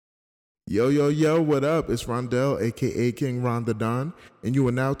Yo, yo, yo, what up? It's Rondell, aka King Ron the Don, and you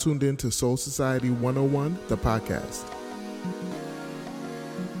are now tuned in to Soul Society 101, the podcast.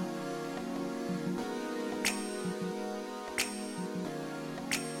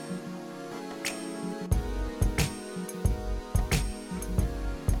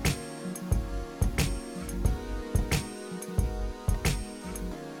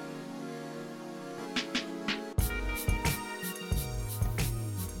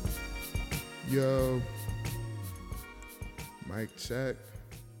 Yo, mic check.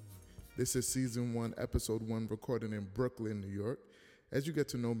 This is season 1, episode 1, recorded in Brooklyn, New York. As you get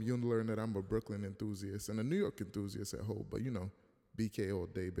to know me, you'll learn that I'm a Brooklyn enthusiast and a New York enthusiast at whole, but you know, BK all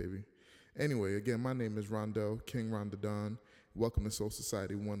day, baby. Anyway, again, my name is Rondell, King Ron the Don. Welcome to Soul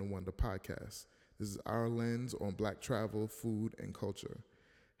Society 101, the podcast. This is our lens on black travel, food, and culture.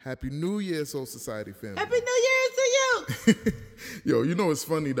 Happy New Year, Soul Society family. Happy New Year to you! Yo, you know it's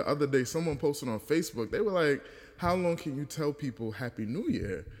funny, the other day someone posted on Facebook, they were like, how long can you tell people Happy New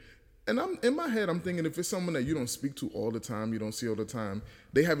Year? And I'm in my head, I'm thinking if it's someone that you don't speak to all the time, you don't see all the time,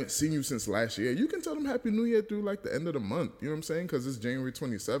 they haven't seen you since last year, you can tell them Happy New Year through like the end of the month, you know what I'm saying? Because it's January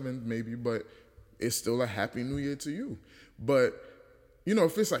 27th maybe, but it's still a Happy New Year to you. But, you know,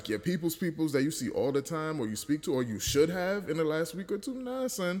 if it's like your peoples that you see all the time or you speak to or you should have in the last week or two, nah,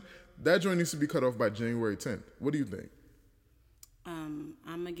 son, that joint needs to be cut off by January 10th. What do you think? I'm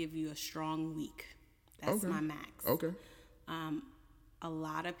going to give you a strong week. That's Okay. my max. Okay. A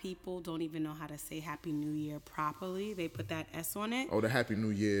lot of people don't even know how to say Happy New Year properly. They put that S on it. Oh, the Happy New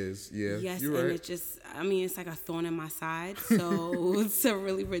Year's. Yeah, Yes, you're and right. it just, it's like a thorn in my side. So to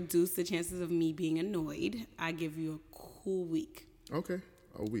really reduce the chances of me being annoyed, I give you a cool week. Okay,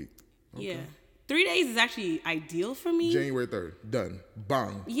 a week. Okay. Yeah. 3 days is actually ideal for me. January 3rd, done.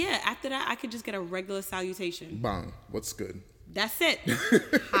 Bang. Yeah, after that, I could just get a regular salutation. Bang. What's good? That's it.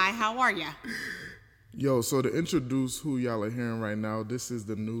 Hi, how are ya? Yo, so to introduce who y'all are hearing right now, this is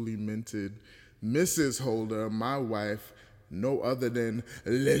the newly minted Mrs. Holder, my wife, no other than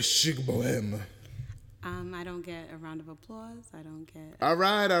Le Chic Bohème. I don't get a round of applause. I don't get... All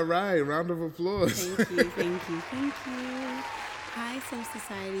right. Round of applause. Thank you. Hi, Soul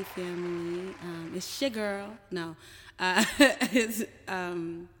Society family. It's your girl. No. I'm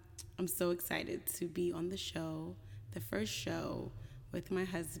so excited to be on the show, the first show with my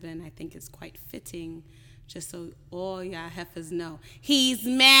husband. I think it's quite fitting, just so all y'all heifers know. He's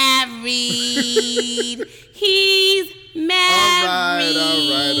married. He's married.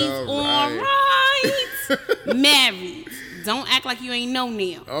 All right. Married. Don't act like you ain't know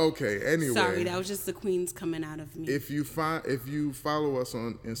now. Okay, anyway. Sorry, that was just the queens coming out of me. If you follow us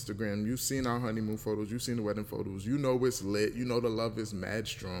on Instagram, you've seen our honeymoon photos, you've seen the wedding photos, you know it's lit, you know the love is mad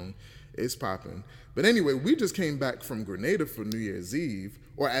strong, it's popping. But anyway, we just came back from Grenada for New Year's Eve,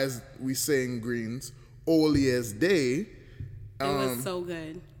 or as we say in Greens, All Year's Day. It was so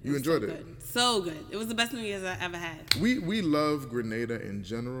good. You enjoyed it? So good. It was the best New Year's I ever had. We love Grenada in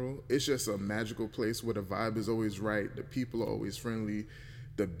general. It's just a magical place where the vibe is always right, the people are always friendly,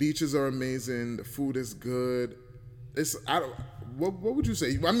 the beaches are amazing, the food is good. What would you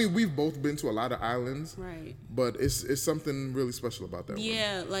say? I mean, we've both been to a lot of islands, right? But it's something really special about that one.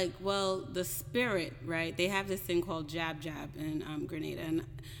 Yeah, the spirit, right? They have this thing called Jab Jab in Grenada, and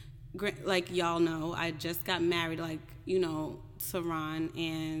like y'all know, I just got married, to Ron,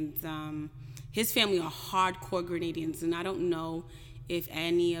 and his family are hardcore Grenadians, and I don't know if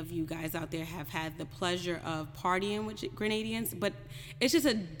any of you guys out there have had the pleasure of partying with Grenadians, but it's just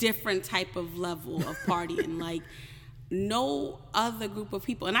a different type of level of partying. Like, no other group of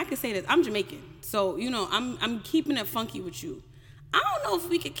people, and I can say this, I'm Jamaican, so, I'm keeping it funky with you. I don't know if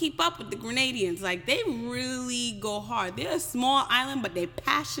we could keep up with the Grenadians. Like, they really go hard. They're a small island, but they're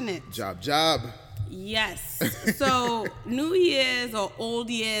passionate. Job. Yes. So, New Year's or Old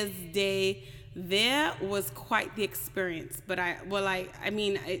Year's Day, there was quite the experience. But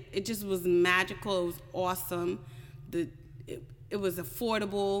it just was magical. It was awesome. It was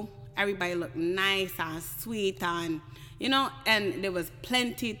affordable. Everybody looked nice and sweet, and there was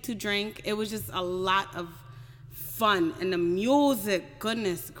plenty to drink. It was just a lot of fun, and the music,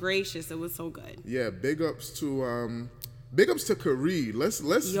 goodness gracious, it was so good. Yeah, big ups to Kareed. Let's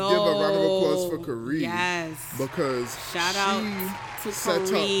give a round of applause for Kareed. Yes. Because shout out to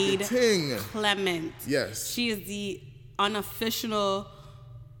Kareed Clement. Yes. She is the unofficial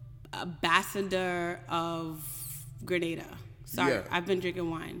ambassador of Grenada. Sorry, yeah. I've been drinking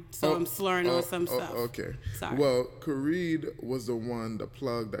wine, so I'm slurring on some stuff. Okay. Sorry. Well, Kareed was the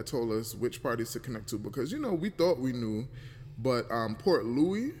plug that told us which parties to connect to, because, we thought we knew, but Port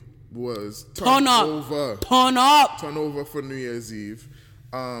Louis was turned over for New Year's Eve.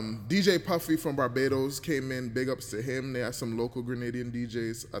 DJ Puffy from Barbados came in. Big ups to him. They had some local Grenadian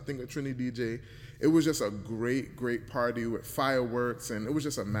DJs. I think a Trini DJ. It was just a great, great party with fireworks, and it was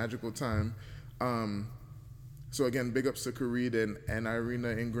just a magical time. So again, big ups to Kareed and Irina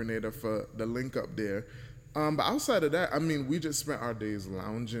in Grenada for the link up there. But outside of that, I mean, we just spent our days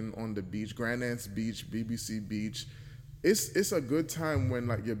lounging on the beach, Grand Anse Beach, BBC Beach. It's a good time when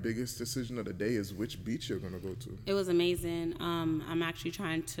like your biggest decision of the day is which beach you're gonna go to. It was amazing. I'm actually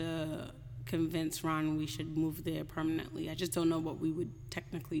trying to convince Ron we should move there permanently. I just don't know what we would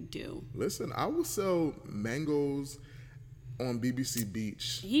technically do. Listen, I will sell mangoes on BBC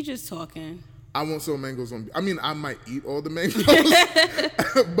Beach. He just talking. I won't sell mangoes on. I mean, I might eat all the mangoes,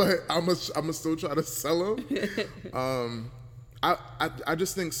 but I'm still try to sell them. I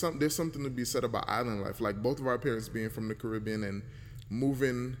just think there's something to be said about island life. Like both of our parents being from the Caribbean and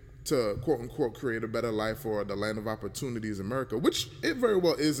moving to quote unquote create a better life or the land of opportunities, America, which it very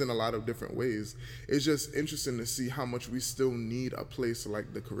well is in a lot of different ways. It's just interesting to see how much we still need a place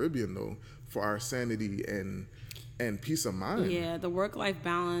like the Caribbean though for our sanity and peace of mind. Yeah, the work-life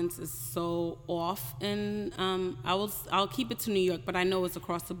balance is so off, and I'll keep it to New York, but I know it's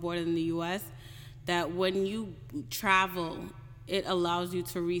across the board in the U.S. that when you travel, it allows you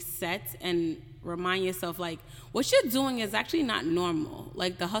to reset and remind yourself like what you're doing is actually not normal.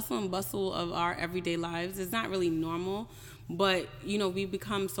 Like the hustle and bustle of our everyday lives is not really normal, but you know we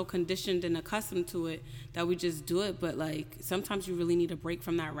become so conditioned and accustomed to it that we just do it. But like sometimes you really need a break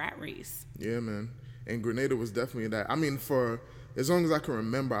from that rat race. Yeah, man. And Grenada was definitely that. I mean, for as long as I can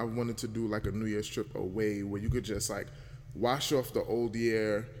remember, I wanted to do like a New Year's trip away where you could just like wash off the old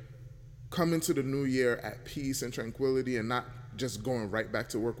year, come into the new year at peace and tranquility, and not just going right back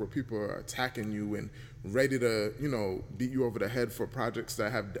to work where people are attacking you and ready to, you know, beat you over the head for projects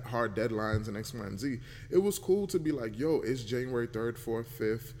that have hard deadlines and X, Y, and Z. It was cool to be like, yo, it's January 3rd, 4th,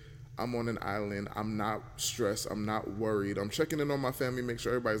 5th. I'm on an island. I'm not stressed. I'm not worried. I'm checking in on my family, make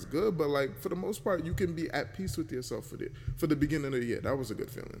sure everybody's good. But like for the most part, you can be at peace with yourself for the beginning of the year. That was a good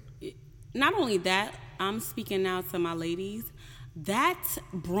feeling. Not only that, I'm speaking now to my ladies. That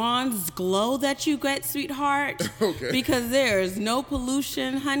bronze glow that you get, sweetheart, okay. Because there's no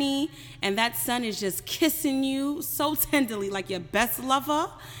pollution, honey, and that sun is just kissing you so tenderly, like your best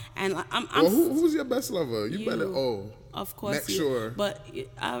lover. And well, who's your best lover? You better. Of course, make sure. But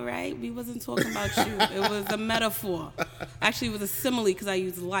all right, we wasn't talking about you. It was a metaphor. Actually, it was a simile because I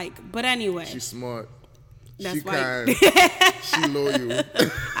used like. But anyway, she's smart. That's she why. Kind. She loyal.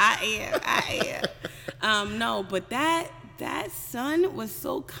 I am. No, but that son was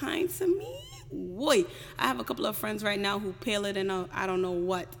so kind to me. Boy, I have a couple of friends right now who paler than I don't know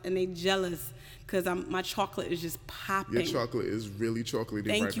what, and they jealous because my chocolate is just popping. Your chocolate is really chocolatey.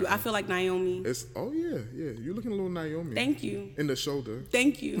 Thank you. Now. I feel like Naomi. Yeah. You're looking a little Naomi. Thank you. In the shoulder.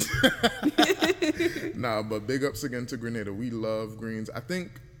 Thank you. Nah, but big ups again to Grenada. We love greens. I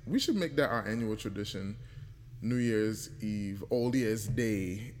think we should make that our annual tradition. New Year's Eve, Old Year's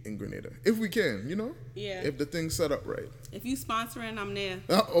Day in Grenada. If we can, you know? Yeah. If the thing's set up right. If you sponsoring, I'm there.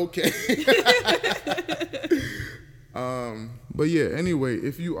 Okay. But yeah, anyway,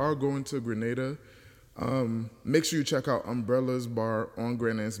 if you are going to Grenada, make sure you check out Umbrella's Bar on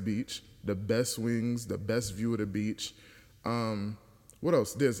Grand Anse Beach. The best wings, the best view of the beach. What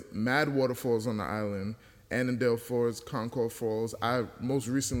else? There's mad waterfalls on the island. Annandale Falls, Concord Falls. I most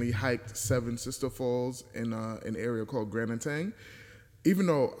recently hiked Seven Sister Falls in an area called Granatang. Even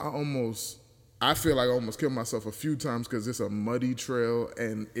though I feel like I almost killed myself a few times because it's a muddy trail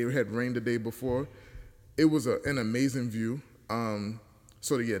and it had rained the day before. It was an amazing view.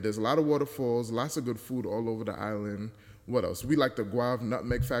 So yeah, there's a lot of waterfalls, lots of good food all over the island. What else? We like the Guave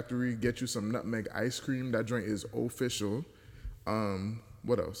Nutmeg Factory. Get you some nutmeg ice cream. That drink is official.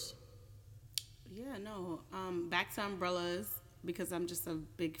 What else? Yeah, no. Back to umbrellas because I'm just a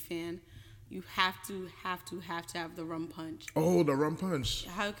big fan. You have to have the rum punch. Oh, the rum punch.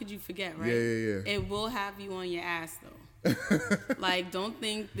 How could you forget, right? Yeah. It will have you on your ass though. Like, don't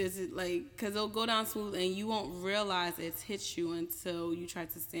think this is like, because it'll go down smooth and you won't realize it's hit you until you try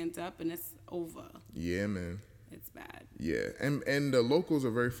to stand up and it's over. Yeah, man. It's bad. Yeah, and the locals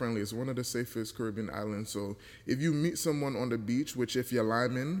are very friendly. It's one of the safest Caribbean islands. So if you meet someone on the beach, which if you're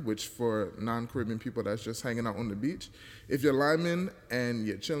Lyman, which for non-Caribbean people, that's just hanging out on the beach. If you're Lyman and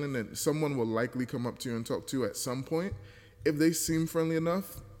you're chilling, and someone will likely come up to you and talk to you at some point. If they seem friendly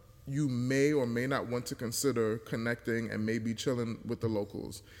enough, you may or may not want to consider connecting and maybe chilling with the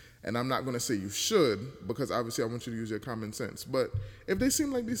locals. And I'm not going to say you should, because obviously I want you to use your common sense. But if they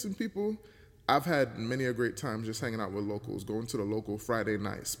seem like decent people, I've had many a great time just hanging out with locals, going to the local Friday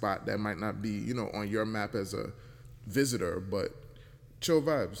night spot that might not be, on your map as a visitor, but chill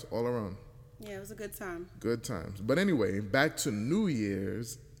vibes all around. Yeah, it was a good time. Good times. But anyway, back to New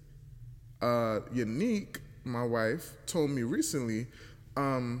Year's. Unique, my wife, told me recently,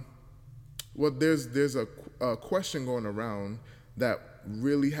 well, there's a question going around that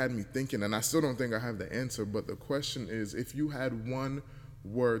really had me thinking, and I still don't think I have the answer, but the question is, if you had one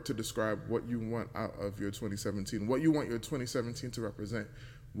word to describe what you want out of your 2017, what you want your 2017 to represent,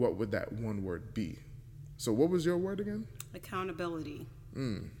 what would that one word be? So what was your word again? Accountability.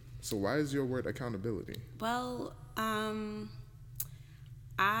 So why is your word accountability? Well,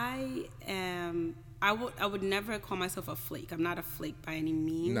 I would never call myself a flake. I'm not a flake by any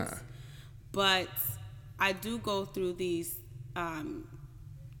means. Nah. But I do go through these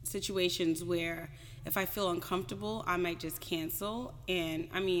situations where if I feel uncomfortable, I might just cancel. And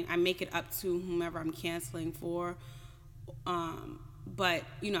I mean, I make it up to whomever I'm canceling for. But,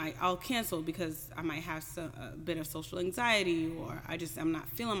 you know, I'll cancel because I might have a bit of social anxiety, or I'm not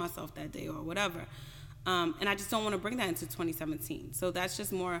feeling myself that day or whatever. And I just don't want to bring that into 2017. So that's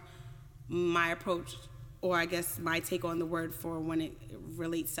just more my approach, or I guess my take on the word for when it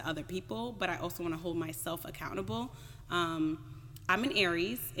relates to other people. But I also want to hold myself accountable. I'm an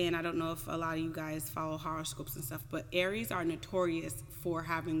Aries, and I don't know if a lot of you guys follow horoscopes and stuff, but Aries are notorious for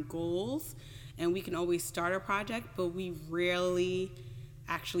having goals, and we can always start a project, but we rarely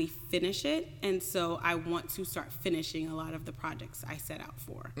actually finish it. And so I want to start finishing a lot of the projects I set out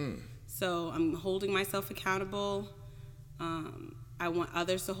for. So I'm holding myself accountable. I want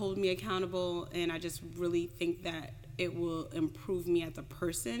others to hold me accountable, and I just really think that it will improve me as a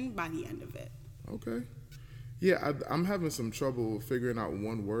person by the end of it. Okay. Yeah, I'm having some trouble figuring out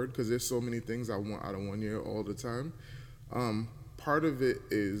one word because there's so many things I want out of 1 year all the time. Part of it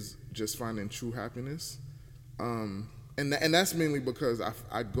is just finding true happiness. And that's mainly because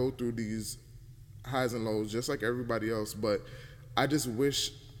I go through these highs and lows just like everybody else, but I just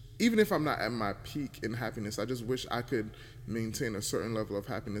wish, even if I'm not at my peak in happiness, I just wish I could maintain a certain level of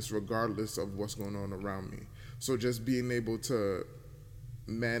happiness regardless of what's going on around me. So just being able to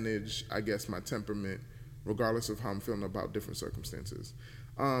manage, I guess, my temperament regardless of how I'm feeling about different circumstances.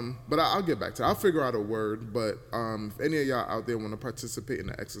 But I'll get back to it. I'll figure out a word, but if any of y'all out there want to participate in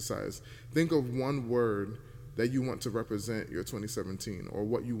the exercise, think of one word that you want to represent your 2017 or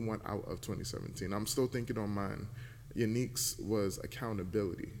what you want out of 2017. I'm still thinking on mine. Unique's was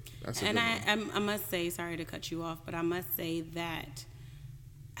accountability. That's a good one. I must say, sorry to cut you off, but I must say that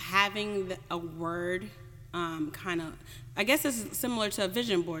having a word kind of, I guess it's similar to a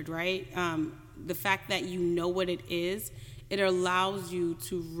vision board, right? The fact that you know what it is, it allows you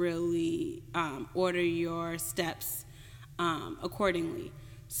to really order your steps accordingly.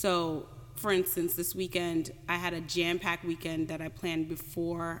 So, for instance, this weekend, I had a jam-packed weekend that I planned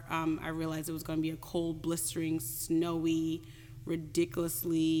before I realized it was going to be a cold, blistering, snowy,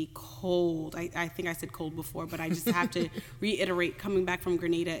 ridiculously cold. I think I said cold before, but I just have to reiterate, coming back from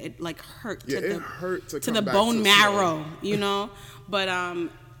Grenada, it like hurt to the bone marrow, you know? But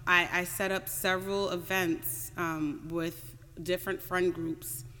I set up several events with different friend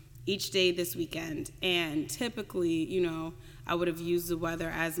groups each day this weekend. And typically, you know, I would have used the weather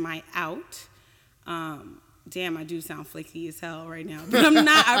as my out. Damn, I do sound flaky as hell right now. But I'm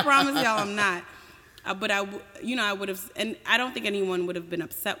not. I promise y'all I'm not. But I would have, and I don't think anyone would have been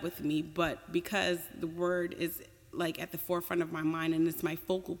upset with me, but because the word is like at the forefront of my mind and it's my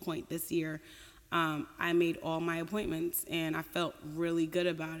focal point this year, I made all my appointments and I felt really good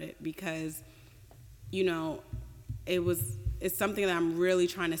about it because, you know, it's something that I'm really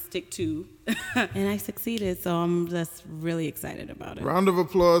trying to stick to. And I succeeded, so I'm just really excited about it. Round of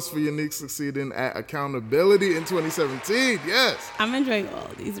applause for Unique succeeding at accountability in 2017. Yes. I'm enjoying all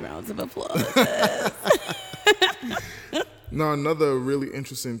these rounds of applause. Now, another really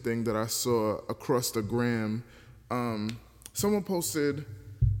interesting thing that I saw across the gram, someone posted,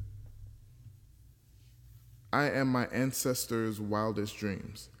 "I am my ancestors' wildest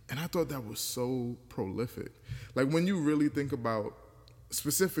dreams." And I thought that was so prolific. Like when you really think about,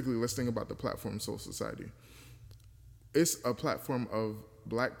 specifically, let's think about the platform Soul Society. It's a platform of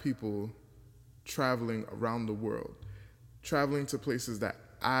Black people traveling around the world, traveling to places that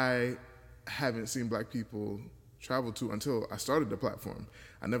I haven't seen Black people travel to until I started the platform.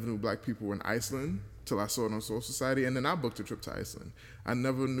 I never knew Black people were in Iceland till I saw it on Soul Society, and then I booked a trip to Iceland. I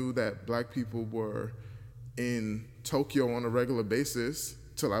never knew that Black people were in Tokyo on a regular basis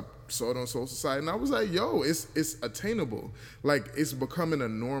till I saw it on Soul Society, and I was like, yo, it's attainable. Like, it's becoming a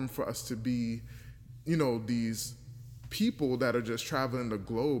norm for us to be, you know, these people that are just traveling the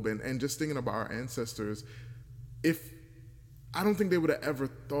globe and just thinking about our ancestors. I don't think they would have ever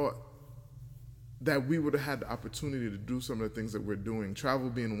thought that we would have had the opportunity to do some of the things that we're doing, travel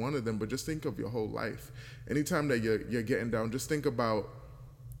being one of them, but just think of your whole life. Anytime that you're getting down, just think about,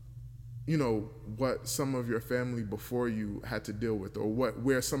 you know, what some of your family before you had to deal with, or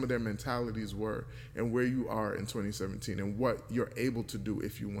where some of their mentalities were, and where you are in 2017, and what you're able to do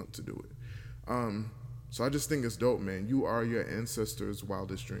if you want to do it. So I just think it's dope, man. You are your ancestors'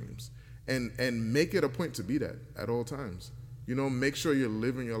 wildest dreams, and make it a point to be that at all times. You know, make sure you're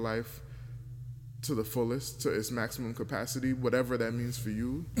living your life to the fullest, to its maximum capacity, whatever that means for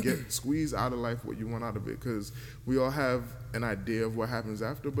you. Squeeze out of life what you want out of it, because we all have an idea of what happens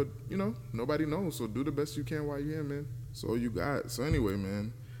after, but, you know, nobody knows. So do the best you can while you're here, man. That's all you got. So anyway,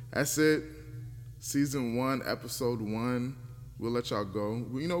 man, that's it. Season 1, episode 1. We'll let y'all go.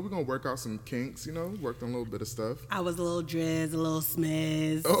 You know, we're going to work out some kinks, you know, worked on a little bit of stuff. I was a little drizz, a little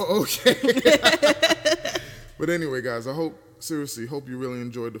smiz. Oh, okay. But anyway, guys, seriously, hope you really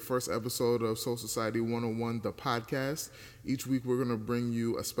enjoyed the first episode of Soul Society 101, the podcast. Each week, we're going to bring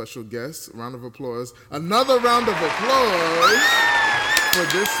you a special guest. Round of applause. Another round of applause for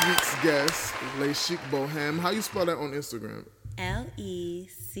this week's guest, Lechic Bohem. How you spell that on Instagram?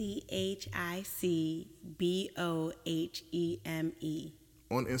 LECHICBOHEME.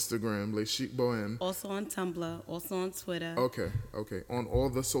 On Instagram, Lechic Bohem. Also on Tumblr, also on Twitter. Okay. On all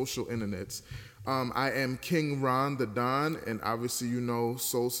the social internets. I am King Ron the Don, and obviously, you know,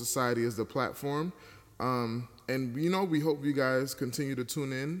 Soul Society is the platform. And, you know, we hope you guys continue to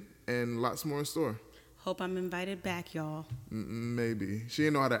tune in, and lots more in store. Hope I'm invited back, y'all. Maybe. She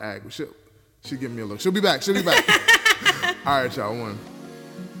didn't know how to act. She'll give me a look. She'll be back. All right, y'all. 1.